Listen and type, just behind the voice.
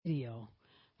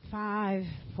5,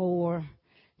 4,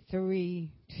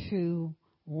 3, 2,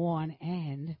 1,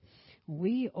 and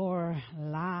we are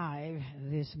live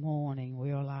this morning.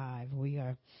 We are live. We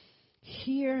are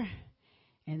here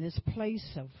in this place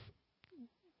of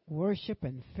worship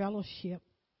and fellowship,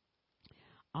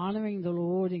 honoring the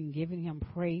Lord and giving Him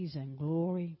praise and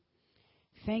glory,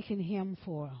 thanking Him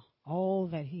for all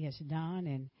that He has done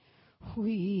and who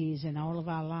He is in all of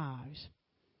our lives.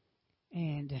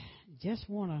 And just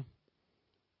want to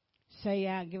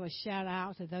give a shout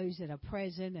out to those that are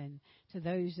present and to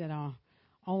those that are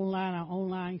online, our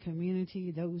online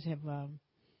community. Those have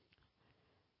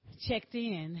checked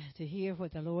in to hear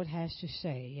what the Lord has to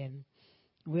say. And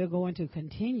we're going to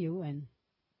continue. And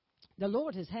the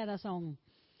Lord has had us on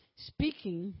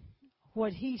speaking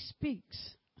what He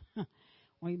speaks.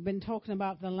 We've been talking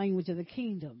about the language of the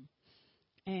kingdom.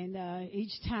 And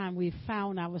each time we've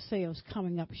found ourselves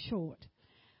coming up short.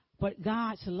 But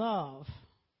God's love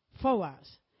for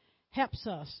us helps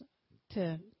us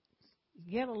to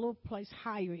get a little place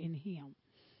higher in Him.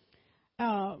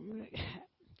 I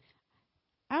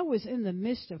was in the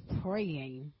midst of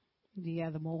praying the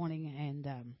other morning, and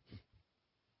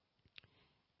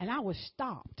I was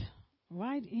stopped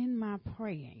right in my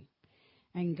praying,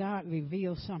 and God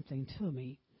revealed something to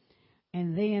me.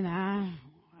 And then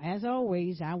as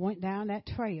always, I went down that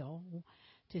trail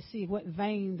to see what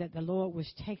vein that the Lord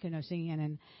was taking us in,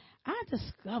 and I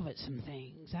discovered some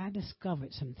things.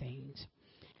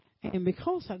 And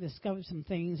because I discovered some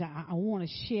things, I want to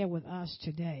share with us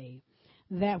today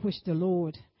that which the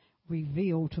Lord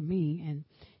revealed to me. And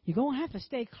you're going to have to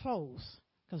stay close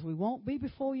because we won't be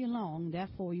before you long.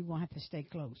 Therefore, you're going to have to stay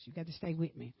close. You got to stay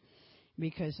with me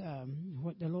because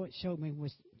what the Lord showed me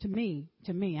was, to me,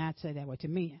 I'd say that way. To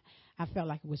me, I felt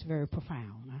like it was very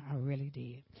profound. I really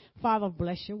did. Father,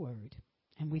 bless your word,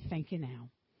 and we thank you now.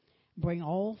 Bring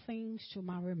all things to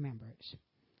my remembrance.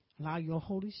 Allow your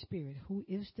Holy Spirit, who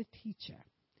is the teacher,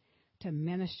 to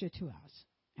minister to us.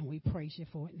 And we praise you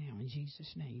for it now in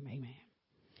Jesus' name. Amen.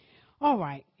 All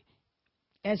right.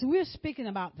 As we're speaking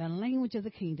about the language of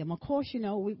the kingdom, of course, you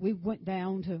know, we went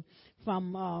down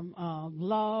from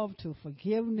love to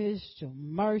forgiveness to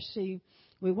mercy.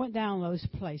 We went down those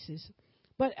places.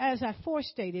 But as I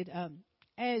forestated,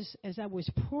 as I was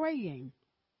praying,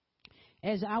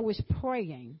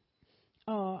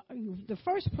 the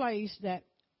first place that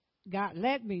God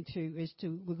led me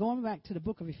to we're going back to the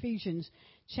book of Ephesians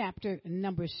chapter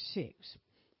number 6.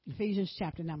 Ephesians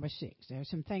chapter number 6. There are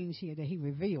some things here that He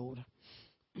revealed.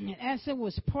 And as I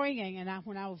was praying and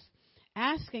when I was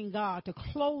asking God to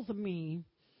clothe me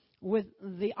with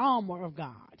the armor of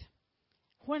God,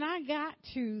 when I got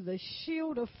to the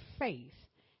shield of faith,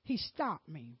 He stopped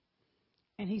me.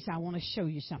 And He said, I want to show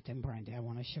you something, Brenda. I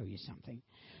want to show you something.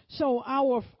 So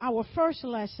our first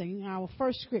lesson, our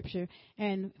first scripture,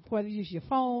 and whether you use your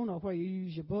phone or whether you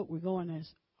use your book, we're going as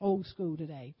old school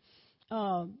today.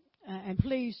 And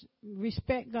please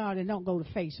respect God and don't go to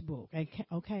Facebook.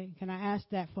 Okay? Can I ask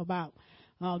that for about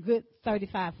a good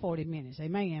 35, 40 minutes?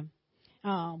 Amen.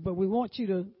 But we want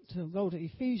you to go to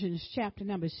Ephesians chapter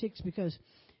number 6 because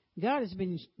God has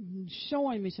been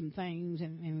showing me some things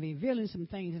and revealing some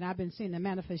things, and I've been seeing the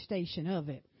manifestation of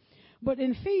it. But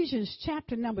in Ephesians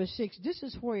chapter number 6, this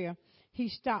is where He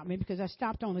stopped me because I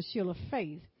stopped on the shield of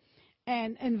faith.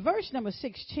 And in verse number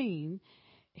 16,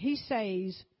 He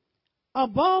says,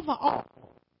 above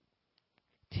all,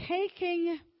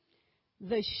 taking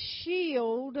the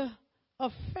shield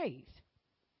of faith,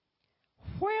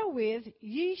 wherewith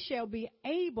ye shall be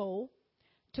able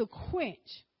to quench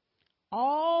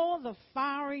all the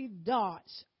fiery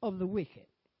darts of the wicked.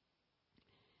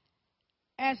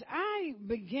 As I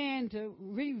began to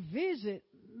revisit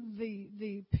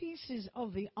the pieces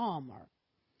of the armor,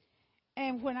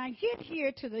 and when I get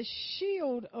here to the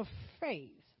shield of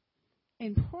faith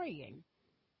in praying,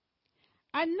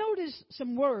 I notice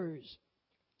some words.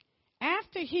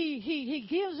 After he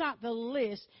gives out the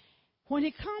list, when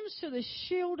it comes to the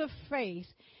shield of faith,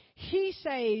 He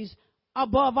says,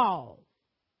 above all.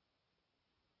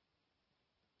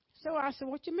 So I said,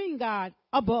 what you mean, God,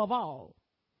 above all?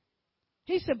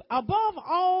 He said, above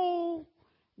all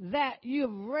that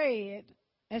you've read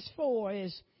as far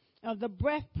as the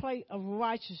breastplate of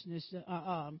righteousness,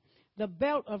 the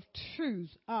belt of truth,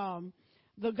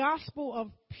 the gospel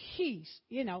of peace,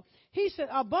 you know. He said,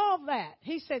 above that,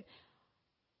 He said,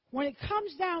 when it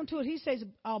comes down to it, He says,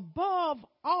 above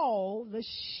all, the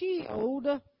shield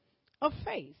of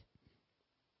faith.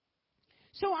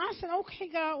 So I said, okay,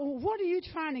 God, well, what are you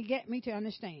trying to get me to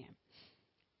understand?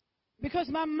 Because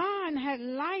my mind had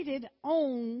lighted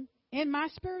on, in my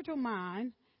spiritual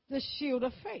mind, the shield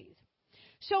of faith.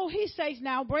 So he says,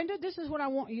 now, Brenda, this is what I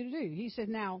want you to do. He said,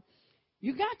 now,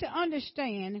 you got to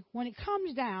understand when it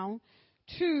comes down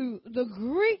to the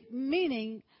Greek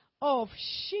meaning of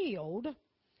shield.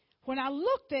 When I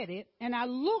looked at it and I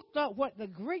looked up what the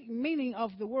Greek meaning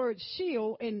of the word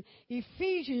shield in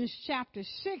Ephesians chapter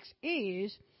 6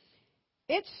 is,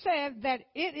 it said that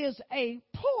it is a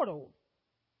portal.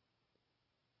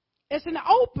 It's an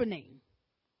opening.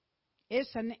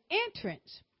 It's an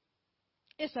entrance.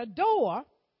 It's a door.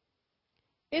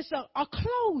 It's a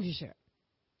closure.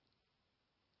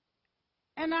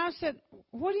 And I said,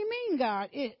 what do you mean, God?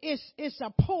 It's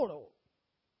a portal.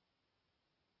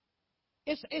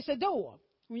 It's a door.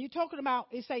 When you're talking about,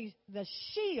 it says the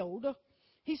shield,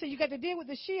 he said you got to deal with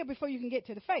the shield before you can get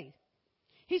to the faith.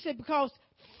 He said because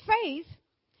faith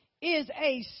is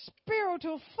a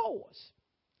spiritual force.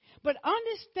 But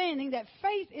understanding that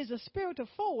faith is a spiritual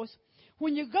force,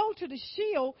 when you go to the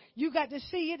shield, you got to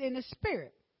see it in the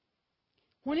spirit.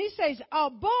 When he says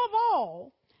above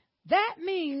all, that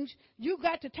means you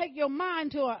got to take your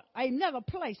mind to another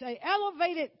place, an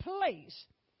elevated place.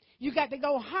 You got to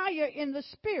go higher in the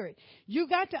spirit. You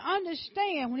got to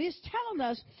understand when he's telling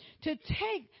us to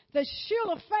take the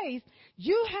shield of faith,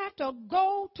 you have to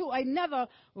go to another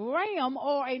realm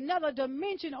or another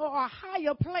dimension or a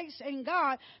higher place in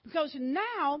God, because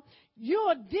now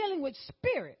you're dealing with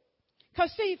spirit.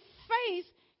 Because, see, faith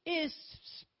is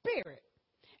spirit.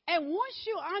 And once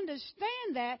you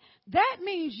understand that, that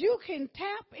means you can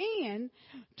tap in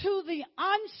to the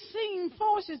unseen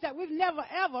forces that we've never,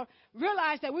 ever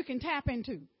realized that we can tap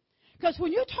into. Because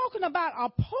when you're talking about a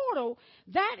portal,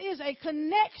 that is a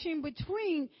connection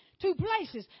between two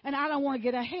places. And I don't want to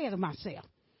get ahead of myself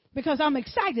because I'm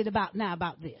excited about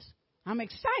this. I'm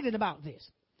excited about this.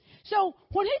 So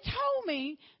when he told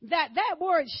me that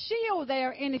word shield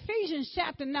there in Ephesians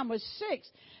chapter number 6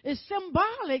 is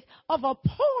symbolic of a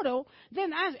portal,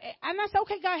 then I said,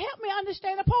 okay, God, help me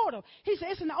understand the portal. He said,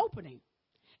 it's an opening.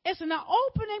 It's an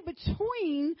opening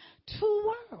between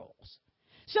two worlds.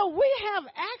 So we have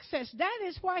access. That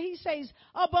is why he says,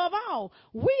 above all,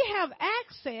 we have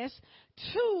access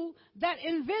to that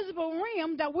invisible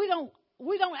realm that we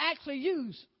don't actually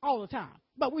use all the time,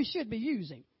 but we should be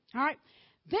using. All right.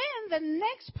 Then the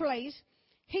next place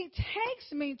he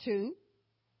takes me to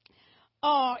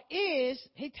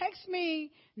he takes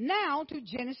me now to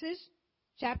Genesis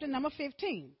chapter number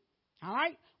 15. All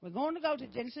right? We're going to go to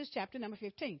Genesis chapter number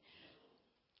 15.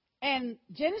 And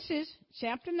Genesis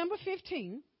chapter number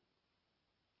 15,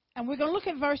 and we're going to look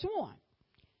at verse 1.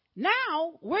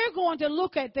 Now we're going to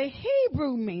look at the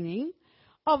Hebrew meaning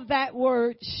of that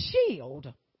word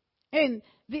shield in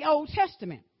the Old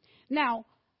Testament. Now,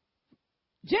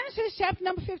 Genesis chapter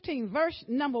number 15, verse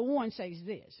number 1 says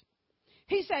this.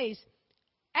 He says,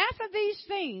 after these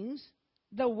things,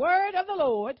 the word of the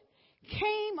Lord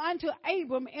came unto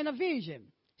Abram in a vision,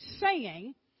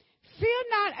 saying, fear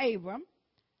not, Abram.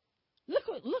 Look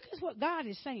at what God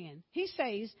is saying. He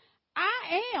says,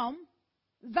 I am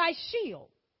thy shield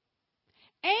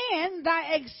and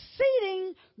thy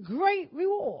exceeding great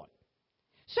reward.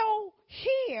 So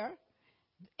here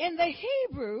in the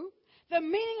Hebrew, the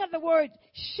meaning of the word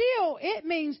shield, it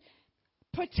means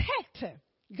protector.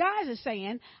 God is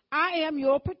saying, I am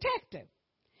your protector.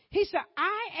 He said,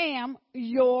 I am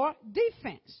your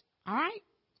defense. All right?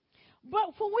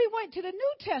 But when we went to the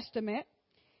New Testament,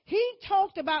 he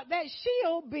talked about that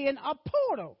shield being a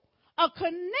portal, a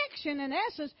connection in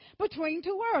essence between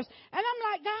two worlds. And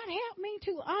I'm like, God, help me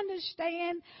to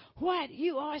understand what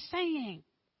you are saying.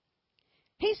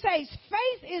 He says,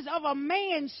 faith is of a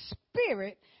man's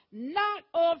spirit, not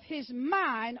of his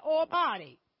mind or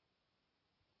body.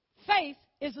 Faith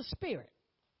is a spirit.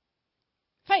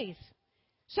 Faith.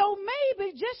 So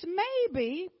maybe, just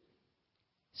maybe,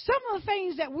 some of the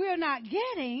things that we're not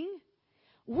getting,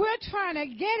 we're trying to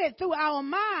get it through our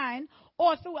mind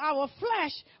or through our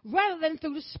flesh rather than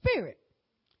through the spirit.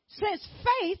 Since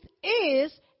faith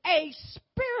is a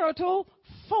spiritual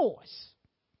force.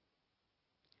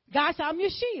 God said, I'm your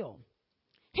shield.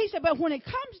 He said, but when it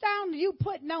comes down to you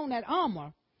putting on that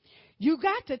armor, you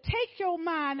got to take your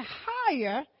mind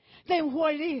higher than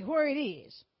where it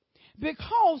is.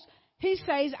 Because he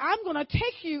says, I'm going to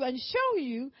take you and show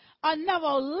you another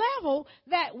level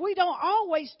that we don't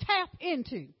always tap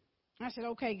into. I said,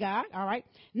 okay, God, all right.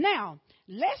 Now,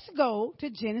 let's go to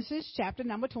Genesis chapter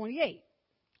number 28.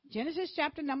 Genesis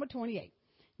chapter number 28.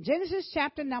 Genesis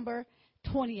chapter number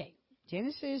 28.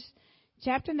 Genesis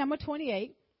chapter number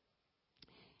 28.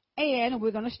 And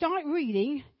we're going to start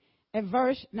reading at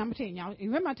verse number 10. Y'all,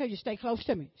 remember I told you stay close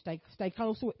to me. Stay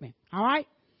close with me. All right?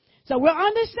 So we're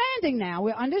understanding now.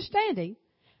 We're understanding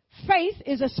faith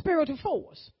is a spiritual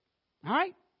force. All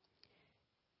right?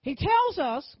 He tells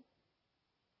us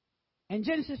in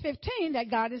Genesis 15 that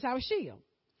God is our shield.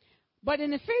 But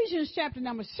in Ephesians chapter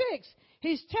number 6,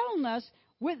 he's telling us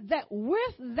with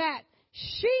that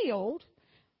shield,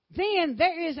 then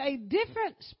there is a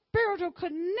different spiritual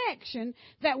connection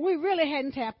that we really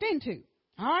hadn't tapped into.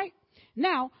 All right?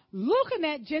 Now, looking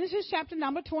at Genesis chapter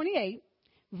number 28,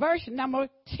 verse number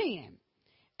 10.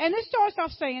 And it starts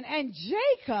off saying, and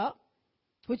Jacob,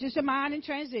 which is the mind in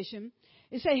transition,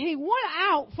 it said he went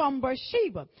out from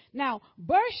Beersheba. Now,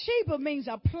 Beersheba means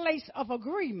a place of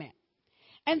agreement.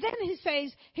 And then he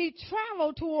says he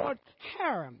traveled toward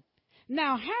Haran.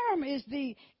 Now, Haran is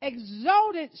the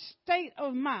exalted state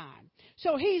of mind.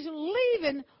 So he's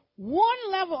leaving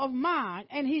one level of mind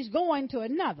and he's going to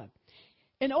another.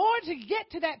 In order to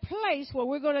get to that place where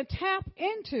we're going to tap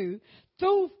into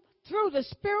through the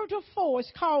spiritual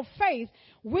force called faith,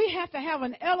 we have to have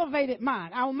an elevated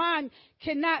mind. Our mind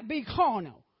cannot be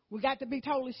carnal. We got to be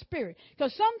totally spirit.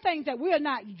 Because some things that we are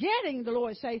not getting, the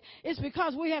Lord says, is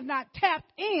because we have not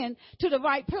tapped in to the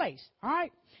right place. All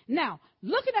right? Now,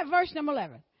 looking at verse number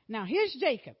 11. Now, here's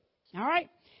Jacob. All right?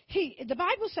 The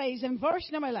Bible says in verse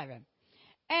number 11,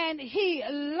 and he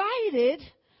lighted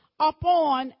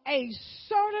upon a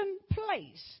certain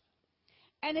place.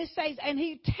 And it says, and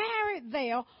he tarried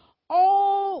there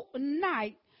all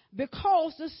night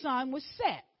because the sun was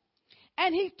set.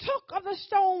 And he took of the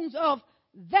stones of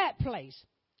that place.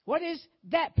 What is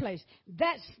that place?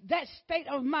 That state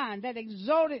of mind, that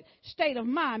exalted state of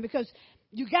mind, because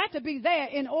you got to be there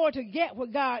in order to get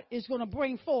what God is going to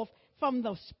bring forth from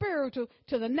the spiritual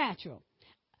to the natural.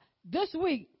 This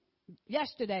week,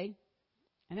 yesterday,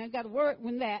 and I got a word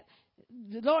when that,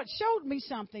 the Lord showed me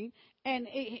something, and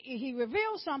he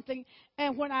revealed something,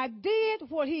 and when I did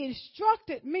what he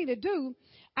instructed me to do,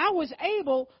 I was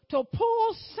able to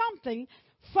pull something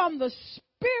from the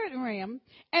spirit realm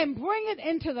and bring it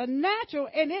into the natural,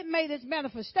 and it made its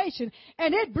manifestation,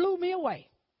 and it blew me away.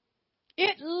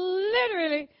 It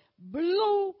literally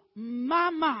blew my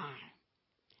mind.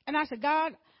 And I said,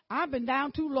 God, I've been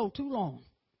down too low too long,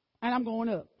 and I'm going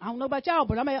up. I don't know about y'all,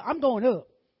 but I'm going up.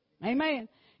 Amen.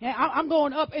 And I'm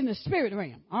going up in the spirit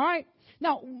realm. All right.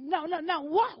 Now,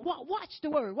 watch the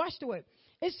word. Watch the word.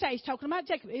 It says, talking about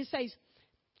Jacob, it says,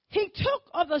 he took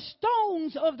of the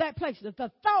stones of that place, the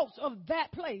thoughts of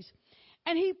that place,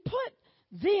 and he put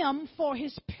them for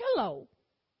his pillow.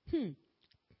 And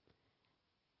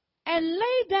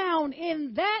lay down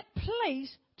in that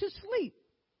place to sleep.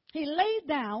 He laid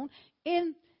down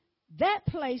in that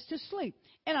place to sleep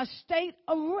in a state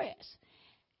of rest.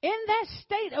 In that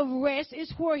state of rest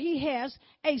is where he has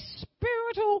a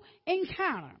spiritual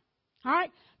encounter. All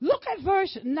right. Look at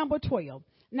verse number 12.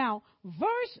 Now,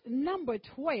 verse number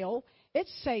 12, it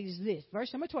says this.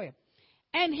 Verse number 12.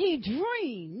 And he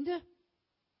dreamed,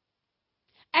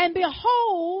 and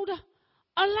behold,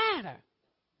 a ladder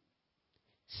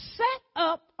set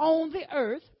up on the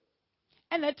earth,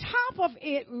 and the top of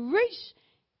it reached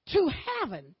to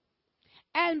heaven.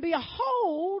 And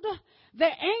behold, the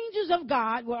angels of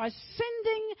God were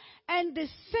ascending and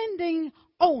descending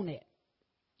on it.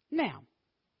 Now,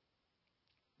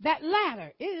 that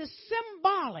ladder is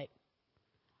symbolic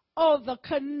of the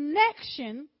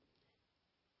connection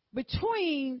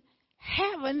between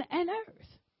heaven and earth.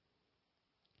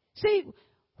 See,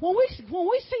 when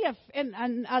we see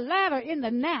a ladder in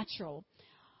the natural,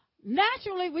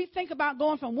 naturally we think about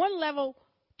going from one level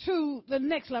to the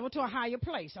next level, to a higher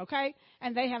place, okay?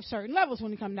 And they have certain levels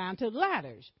when you come down to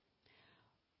ladders.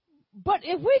 But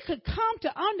if we could come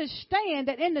to understand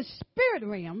that in the spirit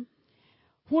realm,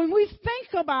 when we think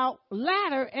about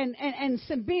ladder and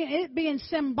it being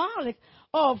symbolic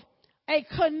of a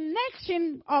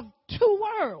connection of two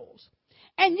worlds,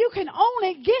 and you can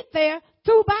only get there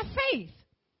through by faith.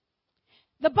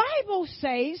 The Bible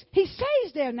says, he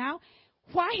says there now,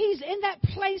 why he's in that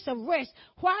place of rest,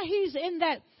 why he's in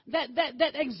that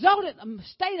exalted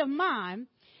state of mind,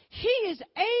 he is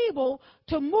able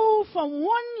to move from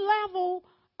one level,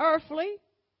 earthly,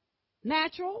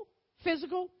 natural,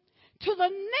 physical, to the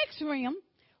next realm,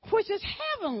 which is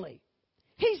heavenly.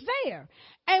 He's there.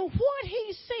 And what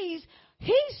he sees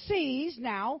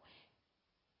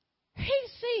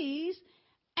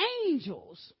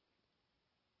angels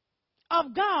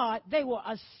of God. They were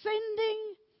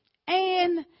ascending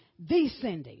and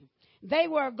descending. They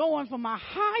were going from a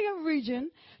higher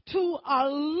region to a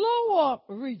lower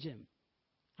region.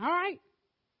 All right?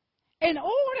 In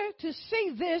order to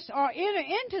see this or enter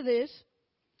into this,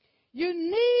 you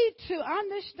need to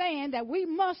understand that we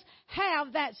must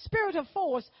have that spiritual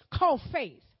force called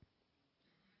faith.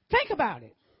 Think about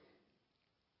it.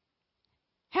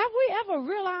 Have we ever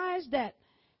realized that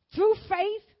through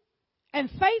faith, and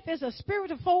faith is a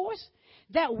spiritual force,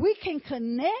 that we can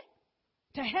connect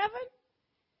to heaven?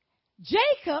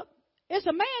 Jacob is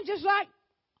a man just like,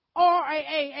 or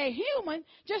a human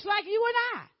just like you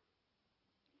and I.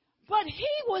 But he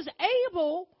was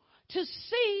able to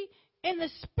see in the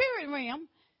spirit realm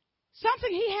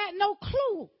something he had no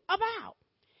clue about.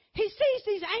 He sees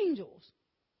these angels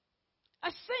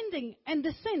ascending and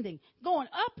descending, going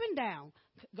up and down,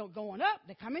 going up,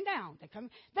 they're coming down,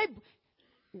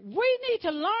 we need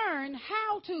to learn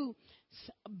how to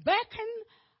beckon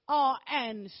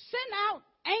and send out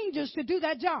angels to do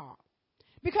that job,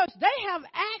 because they have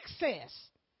access.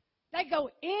 They go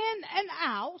in and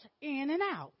out, in and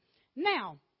out.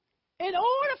 Now, in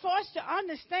order for us to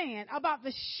understand about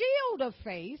the shield of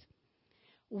faith,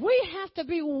 we have to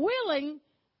be willing.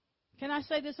 Can I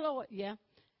say this, Lord? Yeah.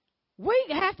 We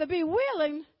have to be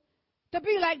willing to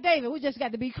be like David. We just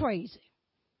got to be crazy.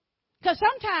 Because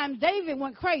sometimes David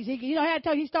went crazy. You know, I had to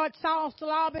tell you, he started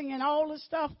slobbing and all this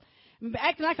stuff,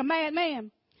 acting like a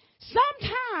madman.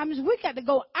 Sometimes we got to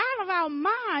go out of our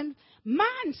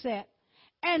mindset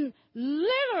and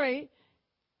literally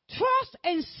trust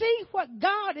and see what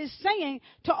God is saying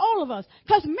to all of us.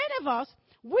 Because many of us,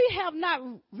 we have not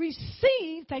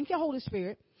received, thank you, Holy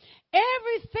Spirit,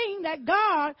 everything that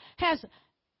God has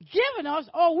given us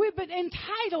or we've been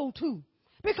entitled to,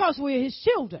 because we're his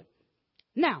children.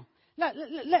 Now,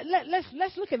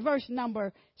 let's look at verse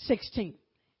number 16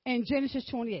 in Genesis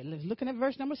 28. Let's look at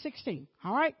verse number 16.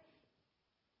 All right?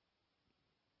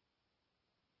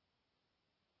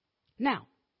 Now,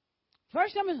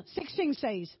 verse number 16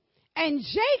 says, and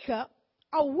Jacob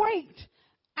awaked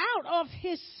out of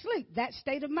his sleep, that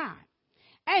state of mind.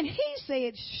 And he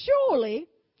said, surely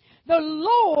the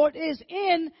Lord is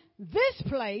in this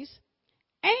place,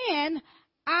 and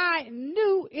I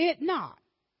knew it not.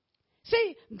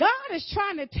 See, God is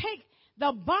trying to take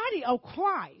the body of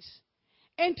Christ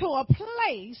into a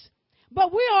place,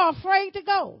 but we are afraid to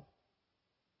go.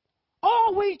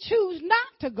 Or we choose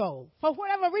not to go for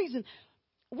whatever reason.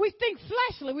 We think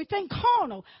fleshly, we think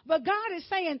carnal, but God is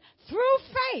saying through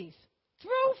faith,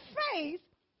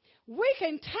 we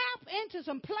can tap into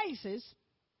some places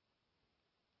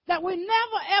that we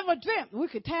never ever dreamt we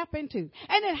could tap into. And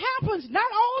it happens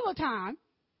not all the time,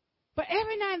 but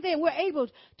every now and then we're able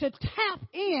to tap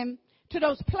in to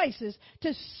those places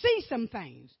to see some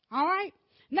things. All right?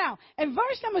 Now, in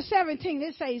verse number 17,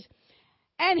 it says,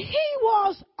 and he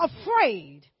was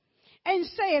afraid and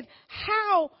said,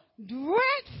 how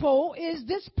dreadful is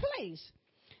this place?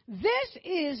 This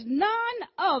is none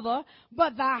other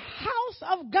but the house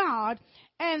of God,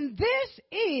 and this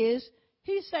is,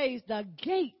 he says, the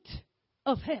gate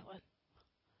of heaven.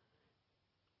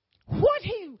 What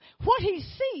he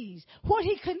sees, what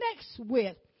he connects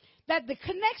with, that the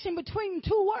connection between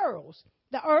two worlds,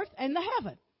 the earth and the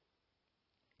heaven.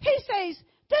 He says,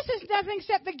 this is nothing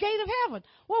except the gate of heaven.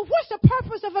 Well, what's the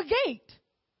purpose of a gate?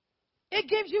 It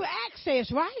gives you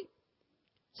access, right?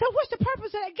 So what's the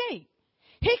purpose of that gate?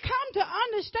 He come to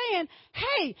understand,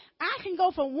 hey, I can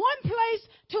go from one place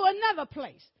to another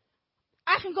place.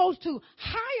 I can go to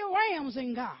higher realms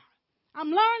in God. I'm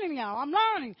learning, y'all. I'm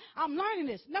learning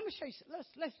this. Let me show you.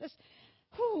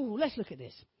 Let's look at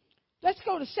this. Let's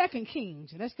go to 2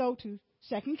 Kings. Let's go to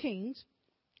 2 Kings.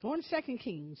 Go on to 2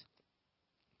 Kings.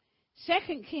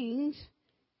 2 Kings,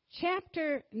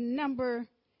 chapter number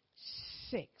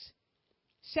 6.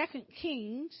 2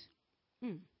 Kings,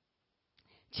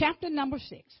 chapter number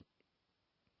 6.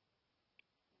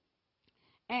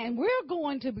 And we're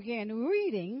going to begin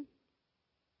reading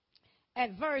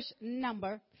at verse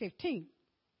number 15.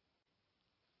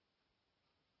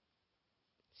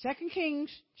 2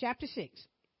 Kings chapter 6,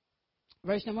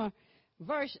 verse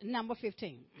number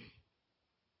 15.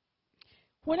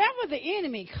 Whenever the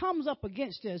enemy comes up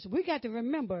against us, we got to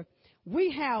remember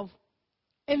we have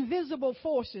invisible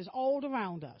forces all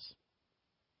around us.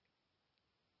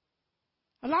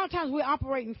 A lot of times we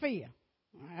operate in fear.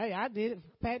 Hey, I did it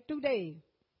past 2 days.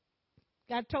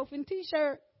 Got a Tofin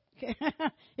t-shirt.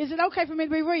 Is it okay for me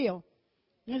to be real?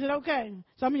 Is it okay?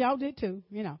 Some of y'all did too,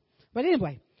 you know. But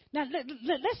anyway, now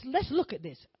let's look at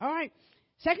this. All right.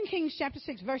 2 Kings chapter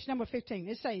 6, verse number 15.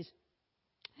 It says,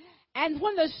 and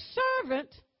when the servant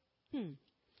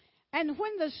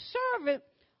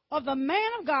of the man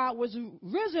of God was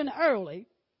risen early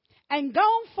and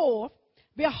gone forth,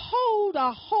 behold,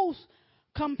 a host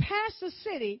compassed the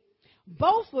city,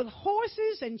 both with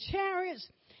horses and chariots.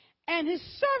 And his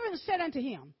servant said unto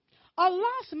him,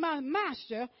 alas, my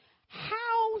master,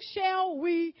 how shall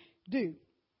we do?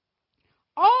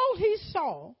 All he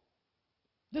saw,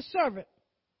 the servant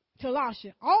to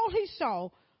Elisha, all he saw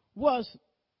was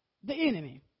the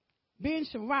enemy, being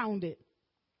surrounded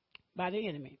by the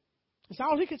enemy. That's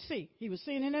all he could see. He was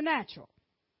seeing in the natural.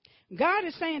 God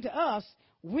is saying to us,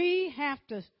 we have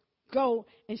to go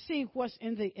and see what's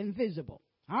in the invisible.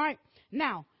 All right?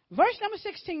 Now, verse number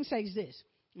 16 says this.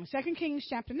 In 2 Kings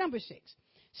chapter number 6.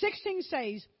 16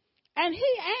 says, and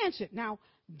he answered. Now,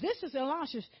 this is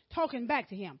Elisha talking back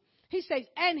to him. He says,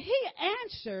 and he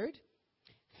answered,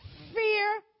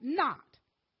 fear not,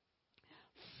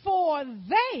 for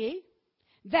they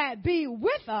that be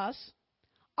with us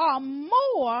are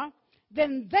more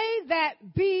than they that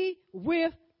be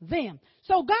with them.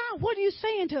 So God, what are you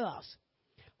saying to us?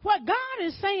 What God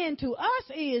is saying to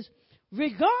us is,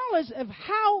 regardless of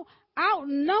how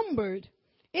outnumbered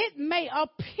it may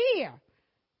appear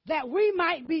that we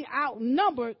might be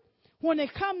outnumbered when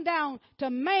it comes down to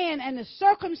man and the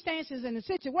circumstances and the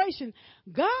situation,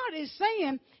 God is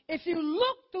saying, if you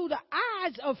look through the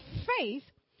eyes of faith,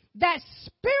 that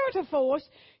spiritual force,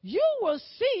 you will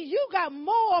see you got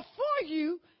more for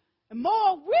you,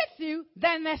 more with you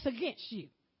than that's against you.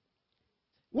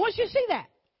 Once you see that,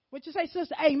 what you say,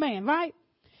 sister, amen, right?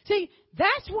 See,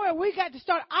 that's where we got to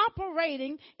start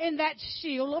operating in that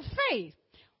shield of faith.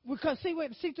 Because, see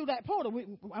through that portal, we're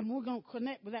going to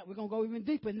connect with that. We're going to go even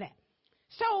deeper in that.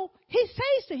 So he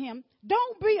says to him,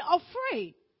 don't be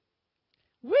afraid.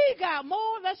 We got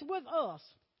more that's with us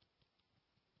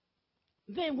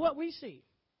than what we see.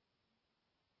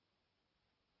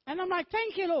 And I'm like,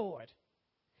 thank you, Lord.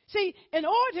 See, in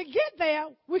order to get there,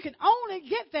 we can only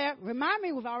get there. Remind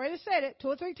me, we've already said it 2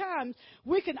 or 3 times.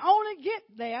 We can only get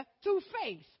there through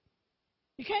faith.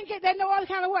 You can't get there no other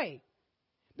kind of way.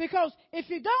 Because if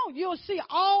you don't, you'll see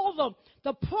all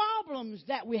the problems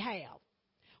that we have.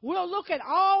 We'll look at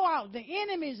all the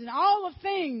enemies and all the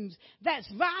things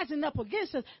that's rising up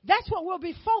against us. That's what we'll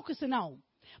be focusing on.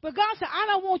 But God said, I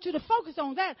don't want you to focus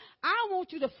on that. I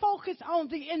want you to focus on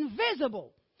the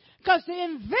invisible. Because the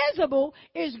invisible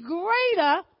is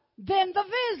greater than the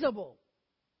visible.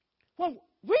 When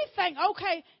we think,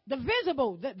 okay, the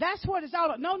visible, that's what it's all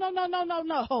about.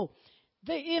 No.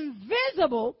 The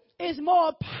invisible is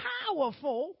more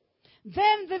powerful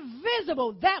than the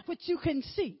visible, that which you can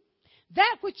see.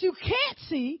 That which you can't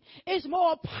see is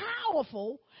more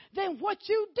powerful than what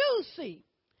you do see.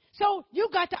 So you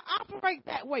got to operate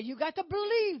that way. You got to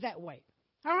believe that way.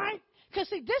 All right? Because,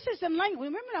 see, this is the language.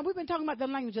 Remember now, we've been talking about the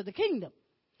language of the kingdom.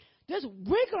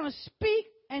 We're going to speak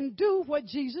and do what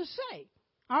Jesus say.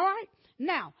 All right?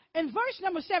 Now, in verse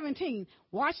number 17,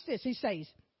 watch this. He says,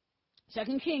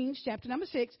 2 Kings chapter number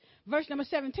 6, verse number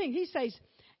 17. He says,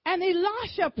 and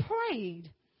Elisha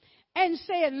prayed and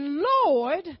said,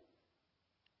 Lord,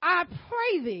 I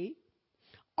pray thee,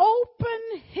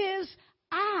 open his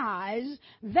eyes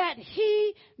that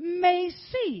he may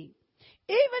see.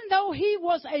 Even though he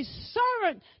was a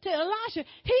servant to Elisha,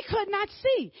 he could not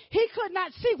see. He could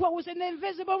not see what was in the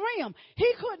invisible realm.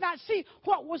 He could not see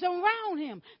what was around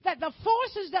him. That the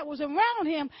forces that was around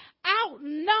him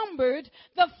outnumbered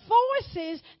the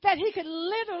forces that he could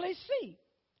literally see.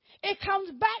 It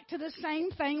comes back to the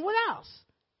same thing with us.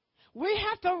 We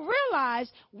have to realize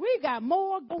we got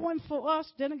more going for us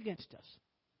than against us.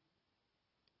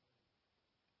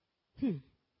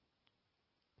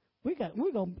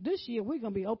 This year we're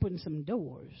going to be opening some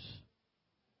doors.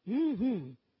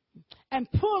 And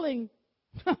pulling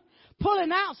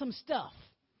out some stuff.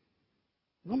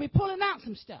 We're going to be pulling out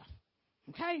some stuff.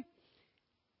 Okay?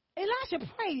 Elisha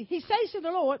prayed. He says to the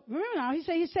Lord, remember now, he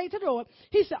said to the Lord,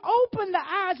 he said, open the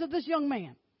eyes of this young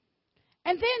man.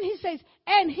 And then he says,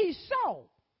 and he saw.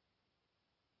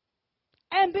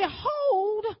 And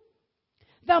behold,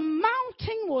 the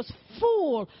mountain was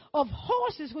full of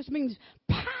horses, which means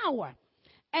power,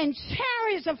 and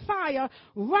chariots of fire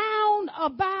round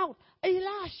about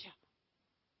Elisha.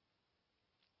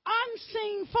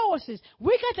 Unseen forces.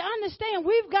 We got to understand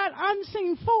we've got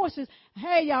unseen forces.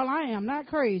 Hey, y'all, I am not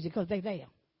crazy because they're there.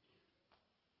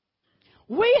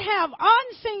 We have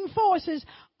unseen forces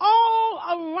all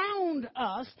around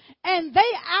us, and they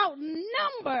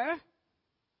outnumber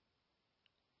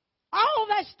all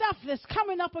that stuff that's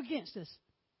coming up against us.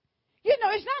 You know,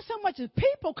 it's not so much as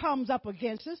people comes up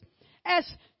against us as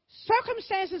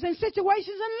circumstances and situations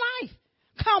in life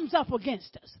comes up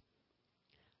against us.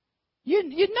 You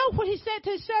know what he said to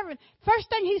his servant? First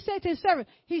thing he said to his servant,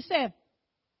 he said,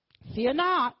 fear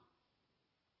not.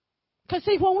 Because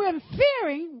see, when we're in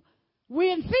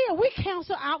fear, we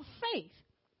cancel out faith.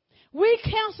 We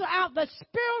cancel out the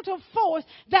spiritual force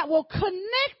that will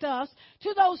connect us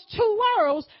to those two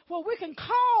worlds where we can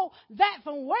call that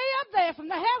from way up there from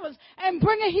the heavens and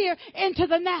bring it here into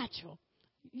the natural.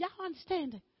 Y'all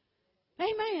understand it?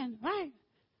 Amen. Right?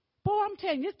 Boy, I'm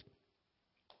telling you,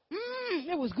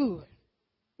 it was good.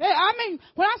 I mean,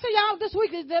 when I say y'all this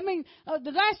week,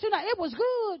 the last 2 nights, it was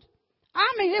good.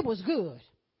 I mean, it was good.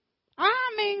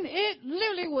 I mean, it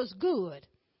literally was good.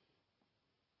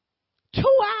 2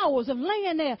 hours of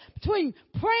laying there between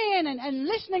praying and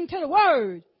listening to the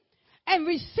word and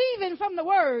receiving from the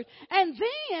word. And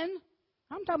then,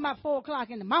 I'm talking about 4 o'clock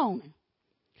in the morning.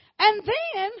 And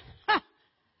then,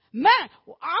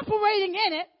 operating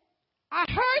in it, I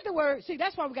heard the word. See,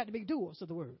 that's why we got to be doers of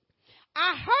the word.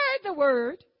 I heard the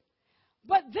word,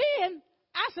 but then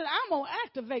I said, I'm going to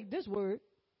activate this word.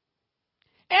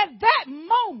 At that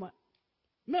moment,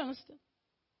 minister,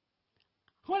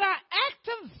 when I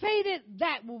activated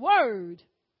that word,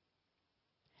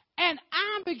 and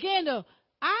I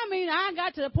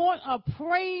got to the point of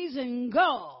praising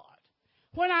God.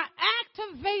 When I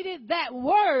activated that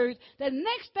word, the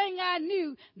next thing I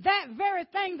knew, that very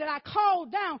thing that I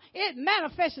called down, it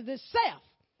manifested itself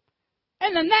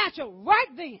in the natural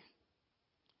right then.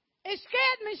 It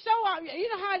scared me so. You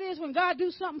know how it is when God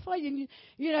do something for you, and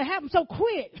you know, it happens so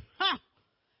quick.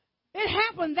 It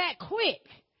happened that quick.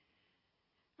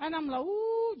 And I'm like,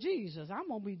 ooh, Jesus, I'm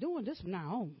going to be doing this from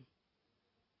now on.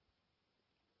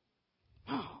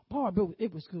 Oh, boy,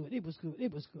 it was good. It was good.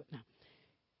 It was good. Now,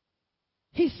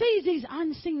 he sees these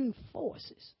unseen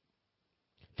forces.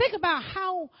 Think about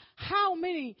how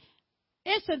many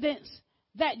incidents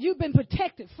that you've been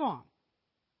protected from,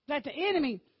 that the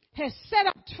enemy has set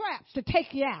up traps to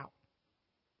take you out.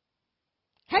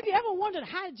 Have you ever wondered,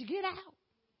 how did you get out?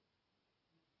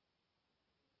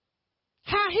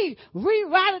 How he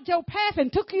rerouted your path and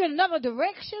took you in another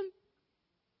direction?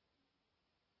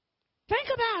 Think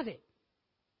about it.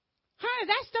 Honey,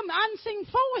 that's them unseen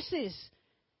forces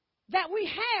that we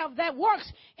have that works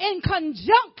in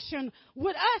conjunction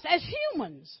with us as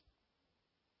humans.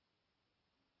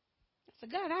 I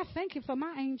said, God, I thank you for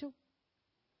my angel.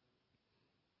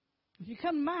 If you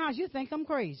come to my house, you think I'm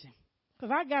crazy.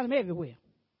 Because I got them everywhere.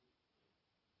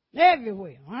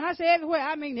 Everywhere. When I say everywhere,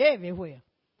 I mean everywhere.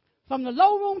 From the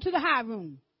low room to the high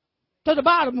room. To the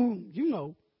bottom room, you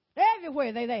know.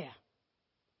 Everywhere they're there.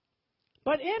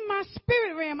 But in my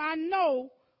spirit realm, I know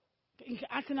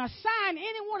I can assign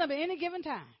any one of them at any given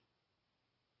time.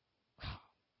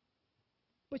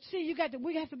 But see,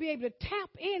 we have to be able to tap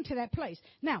into that place.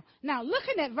 Now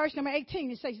looking at verse number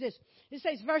 18, it says this. It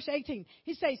says, verse 18,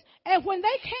 he says, and when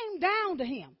they came down to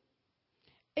him,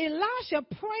 Elisha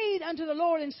prayed unto the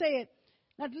Lord and said,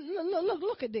 now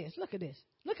look at this, look at this.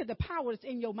 Look at the power that's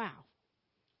in your mouth.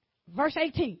 Verse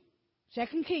 18,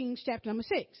 2 Kings chapter number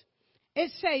 6.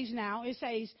 It says now,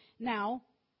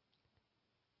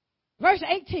 verse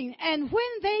 18, and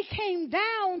when they came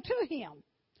down to him,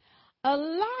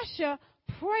 Elisha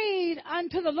prayed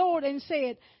unto the Lord and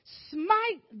said,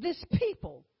 smite this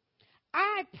people,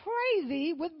 I pray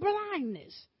thee, with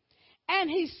blindness. And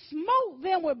he smote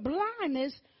them with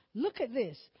blindness, look at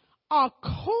this,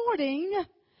 according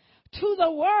to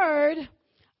the word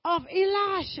of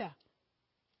Elisha.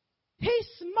 He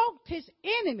smote his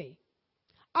enemy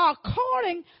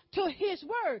according to his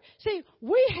word. See,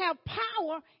 we have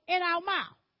power in our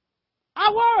mouth.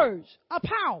 Our words are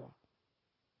power.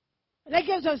 That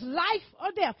gives us life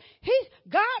or death.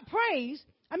 Elisha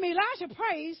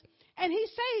prays, and he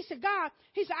says to God,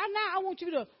 he said, now I want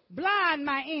you to blind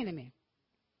my enemy.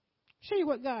 Show you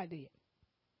what God did.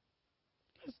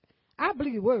 I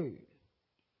believe the word.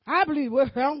 I believe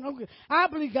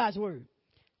God's word.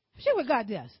 See what God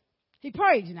does. He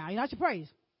prays now. Elisha prays.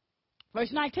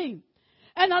 Verse 19.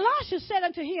 And Elisha said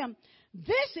unto him,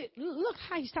 look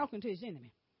how he's talking to his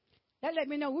enemy. That let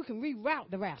me know we can reroute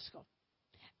the rascal.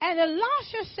 And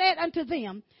Elisha said unto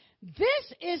them,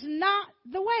 this is not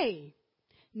the way,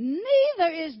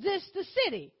 neither is this the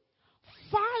city.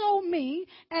 Follow me,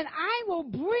 and I will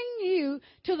bring you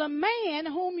to the man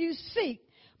whom you seek.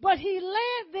 But he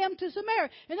led them to Samaria.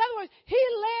 In other words, he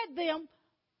led them,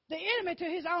 the enemy, to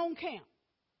his own camp.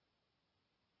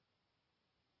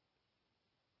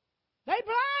 They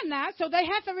blind now, so they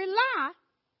have to rely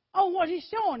on what he's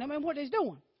showing them and what he's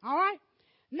doing. All right?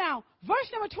 Now,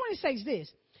 verse number 20 says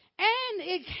this. And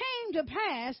it came to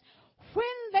pass, when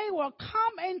they were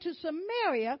come into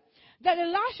Samaria, that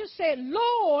Elisha said,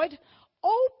 Lord,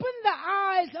 open the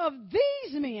eyes of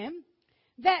these men,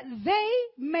 that they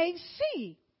may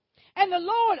see. And the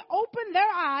Lord opened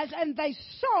their eyes, and they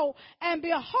saw, and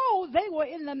behold, they were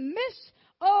in the midst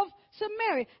of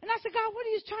Samaria. And I said, God, what are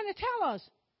you trying to tell us?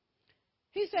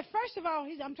 He said, first of all,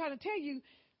 I'm trying to tell you,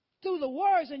 through the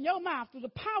words in your mouth, through the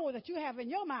power that you have in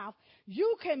your mouth,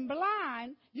 you can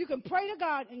pray to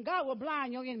God, and God will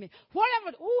blind your enemy.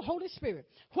 Holy Spirit,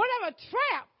 whatever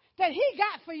trap that he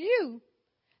got for you,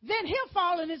 then he'll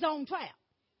fall in his own trap.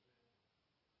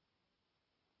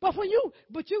 But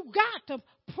you got to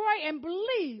pray and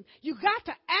believe. You got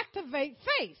to activate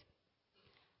faith.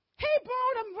 He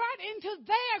brought them right into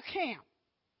their camp.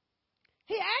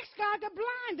 He asked God to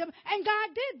blind them, and God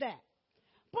did that.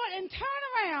 But in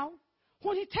turnaround,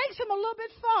 when he takes them a little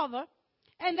bit farther,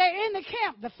 and they're in the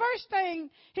camp, the first thing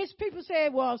his people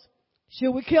said was,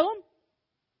 should we kill him?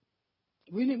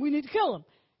 We need to kill him.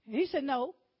 And he said,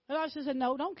 no. The Lord said,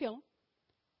 no, don't kill him.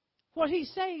 What he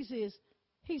says is,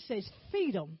 he says,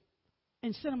 feed them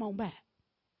and send them on back.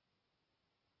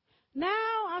 Now,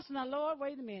 I said, now, Lord,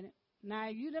 wait a minute. Now,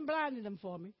 you done blinded them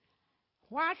for me.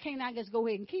 Why can't I just go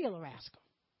ahead and kill a rascal?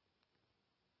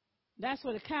 That's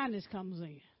where the kindness comes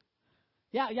in.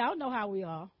 Y'all know how we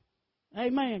are.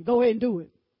 Amen. Go ahead and do it.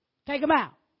 Take them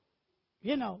out.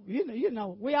 You know,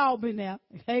 we all been there.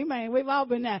 Amen. We've all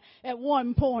been there at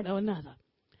one point or another.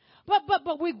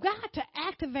 But we've got to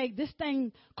activate this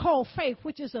thing called faith,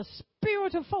 which is a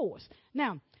spiritual force.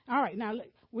 Now, all right, now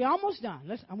we're almost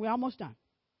done. We're almost done.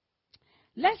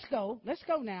 Let's go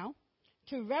now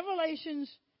to Revelations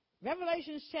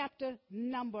chapter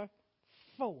number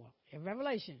 4.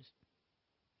 Revelations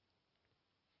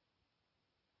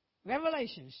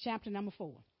chapter number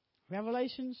 4.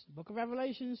 Book of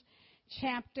Revelations,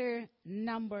 chapter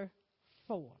number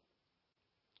 4.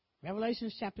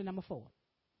 Revelations chapter number 4.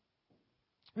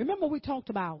 Remember we talked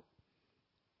about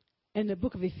in the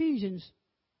book of Ephesians,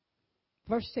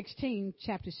 verse 16,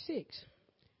 chapter 6,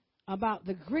 about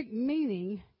the Greek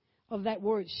meaning of that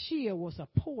word Shia was a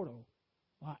portal,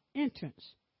 or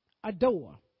entrance, a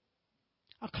door,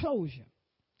 a closure.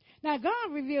 Now,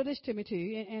 God revealed this to me,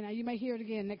 too, and you may hear it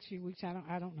again next few weeks.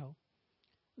 I don't know.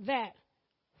 That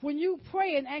when you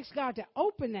pray and ask God to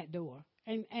open that door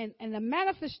and the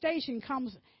manifestation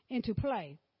comes into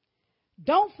play,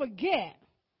 don't forget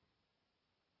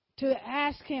to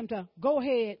ask him to go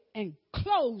ahead and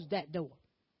close that door.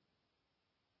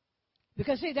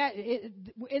 Because, see,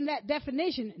 in that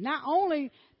definition, not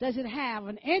only does it have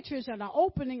an entrance and an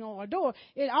opening or a door,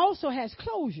 it also has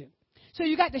closure. So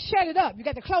you got to shut it up. You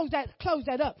got to close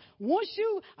that up. Once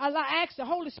you ask the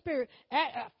Holy Spirit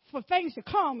for things to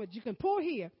come that you can pour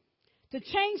here, to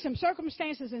change some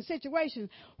circumstances and situations,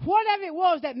 whatever it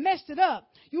was that messed it up,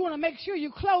 you want to make sure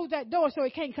you close that door so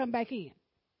it can't come back in.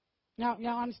 Now,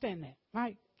 y'all understand that,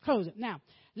 right? Close it. Now,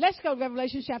 let's go to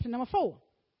Revelation chapter number 4.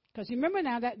 Because you remember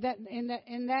now that in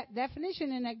that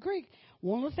definition in that Greek,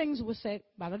 one of the things was said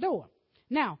by the door.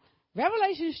 Now,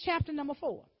 Revelation chapter number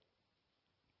 4.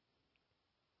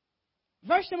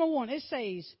 Verse number 1, it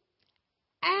says,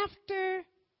 after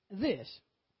this,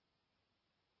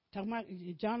 talking about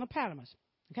John of Patmos,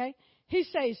 okay? He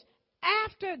says,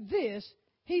 after this,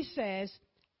 he says,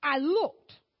 I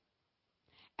looked,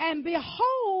 and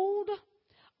behold,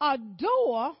 a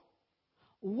door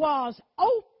was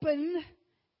opened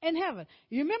in heaven.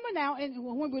 You remember now,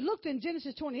 when we looked in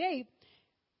Genesis 28,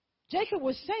 Jacob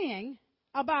was saying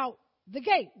about the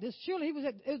gate. This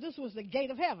was the gate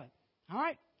of heaven. All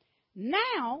right?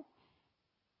 Now,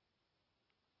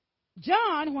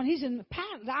 John, when he's in the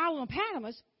island of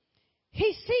Patmos,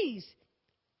 he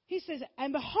says,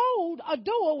 and behold, a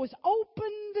door was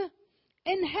opened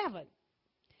in heaven.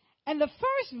 And the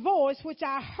first voice which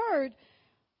I heard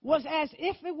was as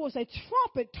if it was a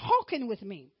trumpet talking with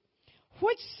me,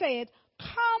 which said,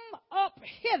 come up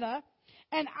hither,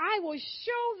 and I will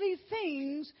show thee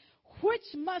things which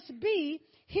must be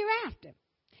hereafter.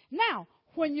 Now,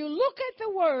 when you look at the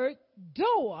word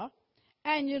door,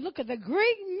 and you look at the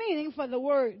Greek meaning for the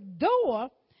word door,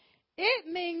 it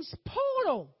means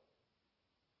portal.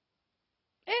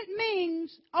 It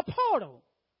means a portal.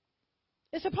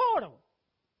 It's a portal.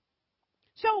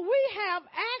 So we have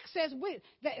access with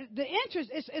the entrance.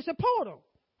 It's a portal.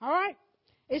 All right?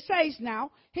 It says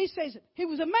now, he says he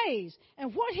was amazed.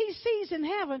 And what he sees in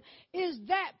heaven is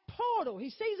that portal. He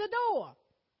sees a door.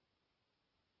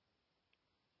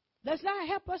 Does that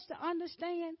help us to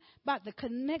understand about the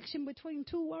connection between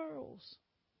two worlds,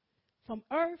 from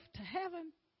earth to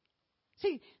heaven?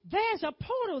 See, there's a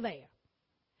portal there.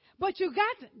 But you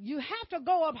have to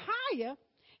go up higher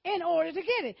in order to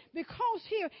get it. Because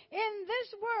here in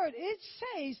this word it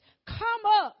says, come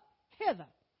up hither.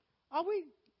 Are we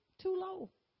too low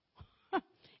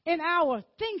in our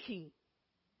thinking?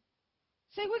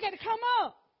 See, we got to come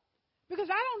up. Because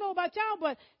I don't know about y'all,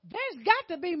 but there's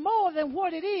got to be more than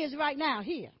what it is right now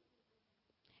here.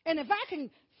 And if I can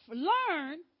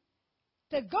learn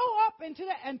to go up into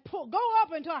that and go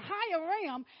up into a higher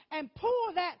realm and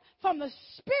pull that from the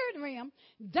spirit realm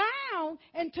down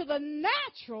into the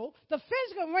natural, the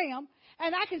physical realm,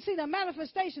 and I can see the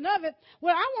manifestation of it.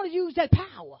 Well, I want to use that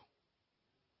power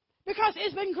because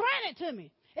it's been granted to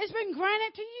me. It's been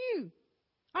granted to you.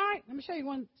 All right, let me show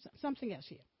you something else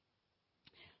here.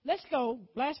 Let's go,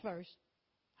 last verse.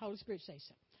 Holy Spirit says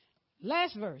so.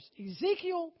 Last verse,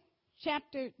 Ezekiel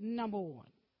chapter number 1.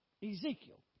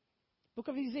 Ezekiel. Book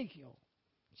of Ezekiel,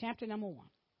 chapter number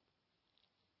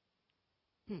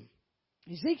 1.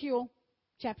 Ezekiel,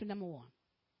 chapter number 1.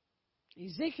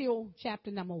 Ezekiel,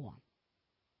 chapter number 1.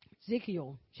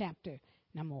 Ezekiel, chapter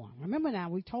number 1. Remember now,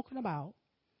 we're talking about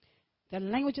the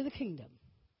language of the kingdom.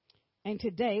 And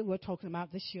today we're talking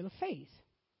about the shield of faith.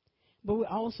 But we're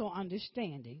also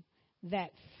understanding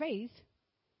that faith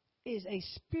is a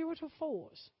spiritual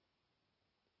force.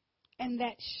 And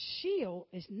that shield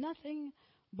is nothing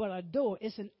but a door.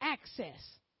 It's an access,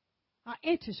 an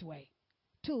entranceway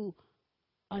to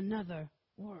another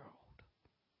world.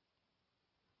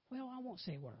 Well, I won't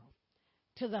say world.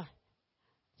 To the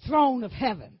throne of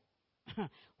heaven.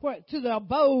 To the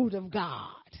abode of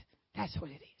God. That's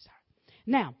what it is.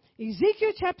 Now,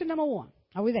 Ezekiel chapter number 1.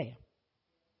 Are we there?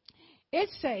 It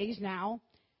says now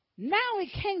it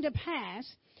came to pass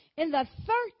in the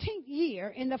 13th year,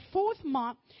 in the 4th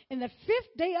month, in the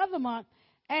 5th day of the month,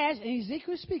 as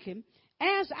Ezekiel speaking,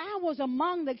 as I was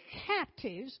among the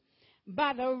captives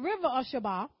by the river of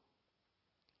Shabbat,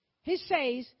 he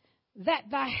says that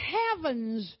the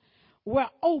heavens were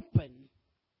open.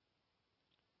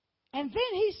 And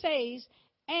then he says,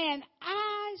 and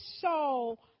I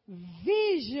saw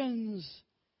visions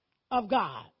of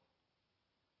God.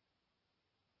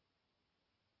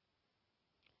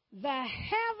 The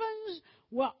heavens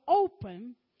were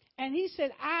open, and he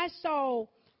said, I saw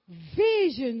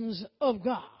visions of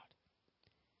God.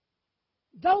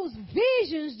 Those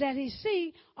visions that he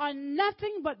see are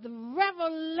nothing but the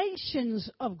revelations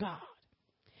of God.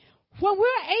 When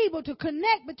we're able to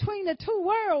connect between the two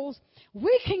worlds,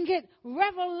 we can get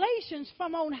revelations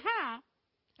from on high.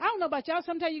 I don't know about y'all.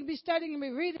 Sometimes you can be studying and be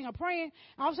reading or praying.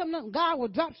 All of a sudden, God will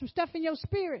drop some stuff in your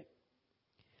spirit.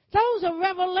 Those are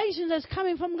revelations that's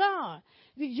coming from God.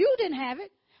 You didn't have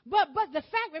it, but the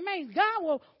fact remains, God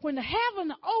will, when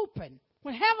heaven open,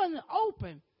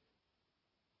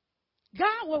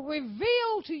 God will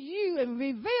reveal to you and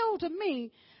reveal to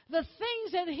me the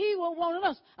things that he will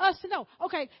want us to know.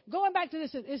 Okay, going back to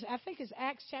this, I think it's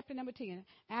Acts chapter number 10.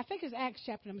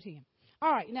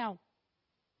 All right, now,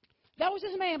 that was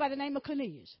this man by the name of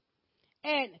Cornelius.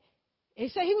 And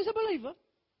it said he was a believer,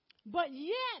 but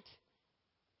yet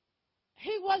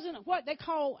he wasn't what they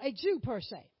call a Jew per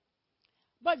se.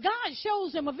 But God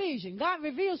shows him a vision. God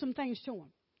reveals some things to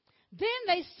him. Then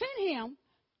they sent him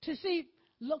to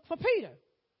look for Peter.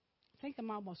 I think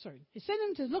I'm almost certain. He sent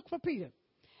him to look for Peter.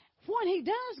 When he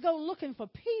does go looking for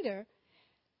Peter,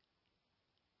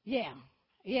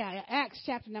 Acts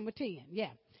chapter number 10,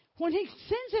 When he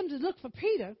sends him to look for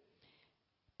Peter,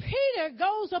 Peter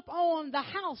goes up on the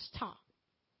housetop.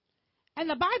 And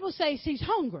the Bible says he's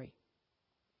hungry.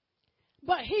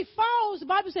 But the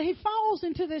Bible says he falls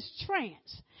into this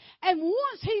trance. And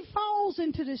once he falls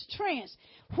into this trance,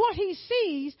 what he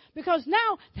sees, because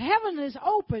now heaven is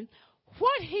open,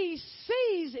 what he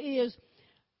sees is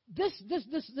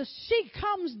the sheet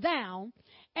comes down,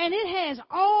 and it has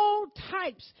all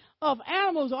types of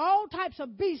animals, all types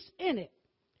of beasts in it.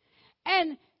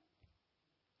 And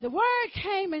the word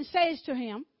came and says to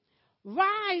him,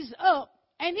 rise up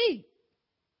and eat.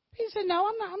 He said, no,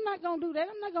 I'm not going to do that.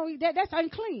 I'm not going to eat that. That's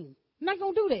unclean. I'm not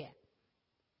going to do that.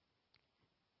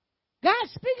 God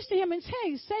speaks to him and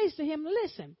says to him,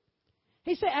 listen.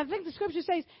 He said, I think the scripture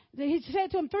says that he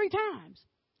said to him 3 times.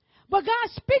 But God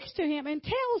speaks to him and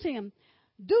tells him,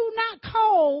 do not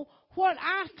call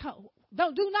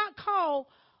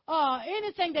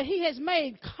anything that he has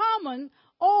made common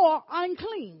or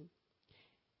unclean.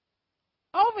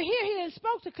 Over here, he had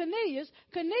spoke to Cornelius.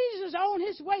 Cornelius is on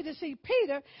his way to see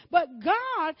Peter, but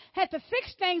God had to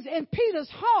fix things in Peter's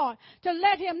heart to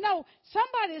let him know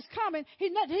somebody is coming. He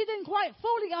didn't quite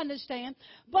fully understand,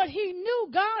 but he knew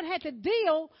God had to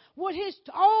deal with his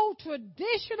old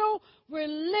traditional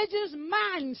religious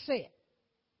mindset.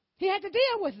 He had to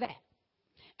deal with that.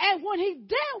 And when he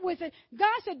dealt with it,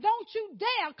 God said, don't you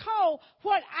dare call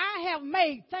what I have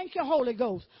made, thank you, Holy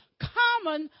Ghost,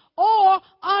 common or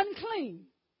unclean.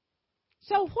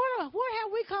 So what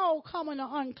have we called common or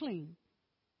unclean?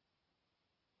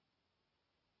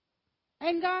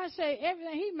 And God said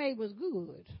everything he made was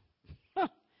good.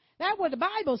 That's what the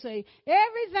Bible says.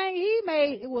 Everything he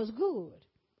made, it was good.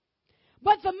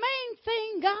 But the main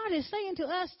thing God is saying to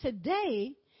us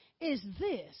today is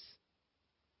this.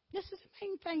 This is the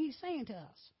main thing he's saying to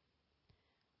us.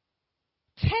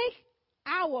 Take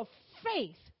our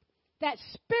faith, that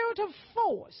spiritual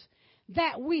force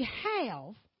that we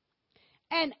have,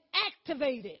 and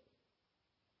activate it.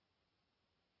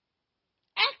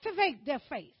 Activate their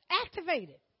faith. Activate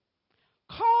it.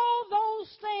 Call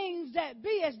those things that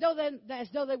be as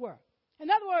though they were. In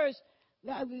other words,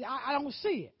 I don't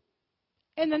see it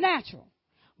in the natural.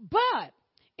 But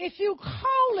if you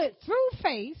call it through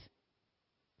faith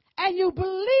and you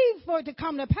believe for it to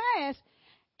come to pass,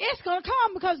 it's going to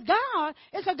come, because God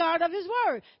is a God of his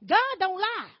word. God don't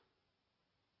lie.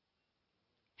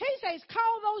 He says,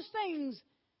 call those things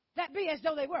that be as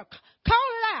though they were. Call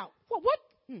it out. What?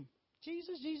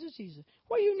 Jesus, Jesus, Jesus.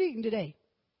 What are you needing today?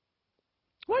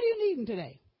 What are you needing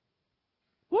today?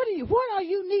 What are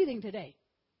you needing today?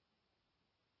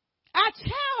 I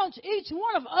challenge each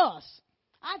one of us.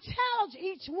 I challenge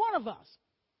each one of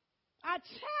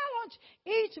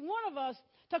us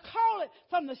to call it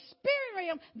from the spirit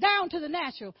realm down to the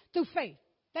natural through faith,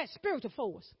 that spiritual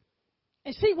force,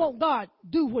 and see what God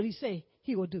do what he say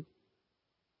he will do.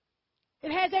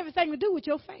 It has everything to do with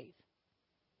your faith.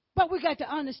 But we got to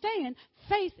understand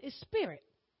faith is spirit.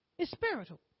 It's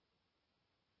spiritual.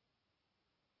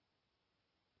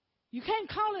 You can't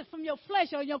call it from your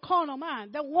flesh or your carnal mind.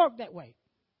 It don't work that way.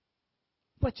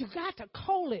 But you got to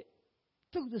call it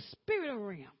through the spirit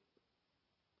realm.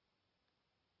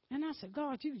 And I said,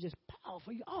 God, you're just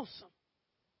powerful. You're awesome.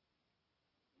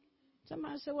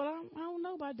 Somebody said, well, I don't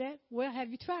know about that. Well, have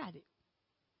you tried it?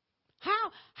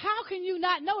 How can you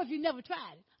not know if you never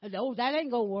tried it? I said, oh, that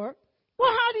ain't going to work.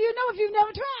 Well, how do you know if you've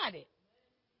never tried it?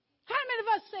 How many of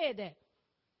us said that?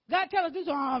 God tell us this,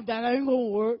 oh, that ain't going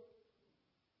to work.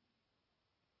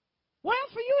 Well,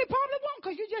 for you, it probably won't,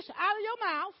 because you just out of your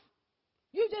mouth,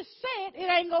 you just said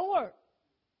it ain't going to work.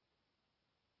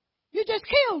 You just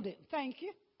killed it. Thank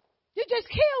you. You just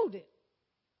killed it.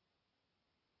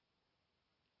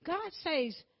 God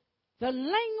says the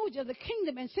language of the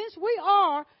kingdom, and since we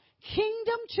are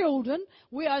kingdom children,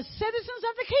 we are citizens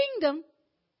of the kingdom,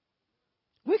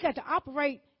 we got to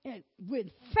operate with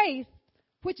faith,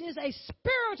 which is a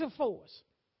spiritual force.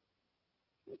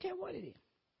 I don't care what it is.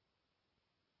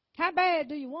 How bad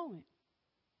do you want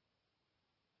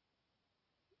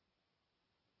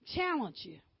it? Challenge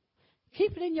you.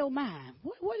 Keep it in your mind.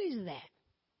 What is that?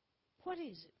 What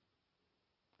is it?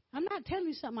 I'm not telling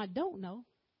you something I don't know.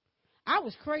 I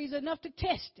was crazy enough to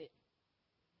test it.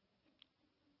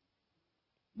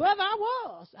 Brother, I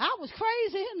was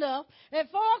crazy enough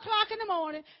at 4 o'clock in the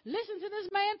morning, listen to this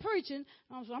man preaching.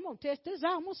 I said, I'm going to test this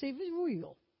out. I'm going to see if it's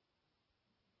real.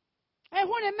 And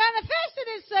when it manifested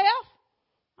itself,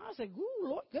 I said, ooh,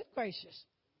 Lord, good gracious.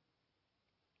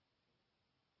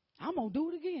 I'm going to do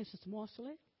it again, Sister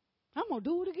Marceline. I'm going to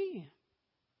do it again.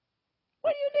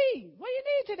 What do you need? What do you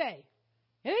need today?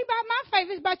 It ain't about my faith.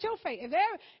 It's about your faith.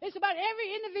 It's about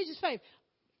every individual's faith.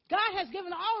 God has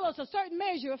given all of us a certain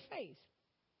measure of faith.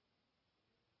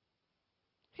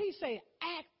 He said,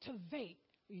 activate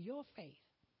your faith.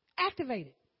 Activate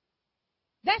it.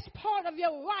 That's part of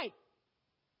your right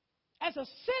as a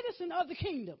citizen of the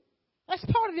kingdom. That's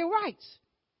part of your rights.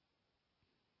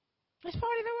 That's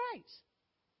part of your rights.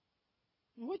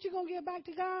 And what you going to give back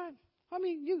to God? I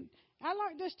mean, I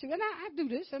like this too. And I do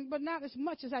this, but not as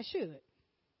much as I should.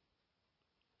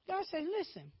 God said,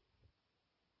 listen.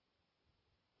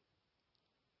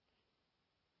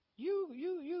 You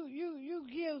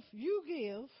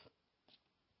give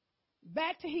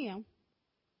back to him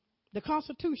the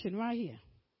Constitution right here.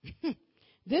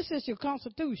 This is your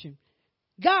Constitution.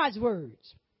 God's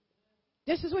words.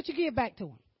 This is what you give back to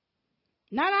him.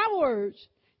 Not our words.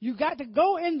 You got to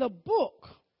go in the book.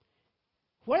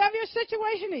 Whatever your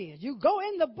situation is, you go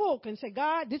in the book and say,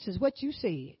 God, this is what you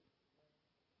said.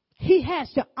 He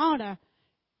has to honor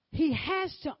his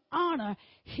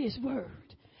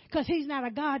word, because he's not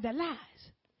a God that lies.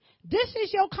 This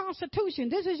is your Constitution.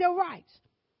 This is your rights.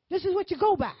 This is what you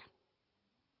go by.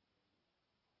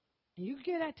 And you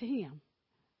give that to him.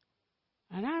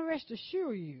 And I rest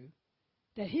assure you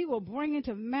that he will bring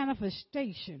into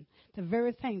manifestation the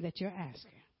very thing that you're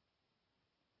asking.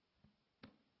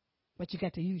 But you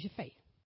got to use your faith.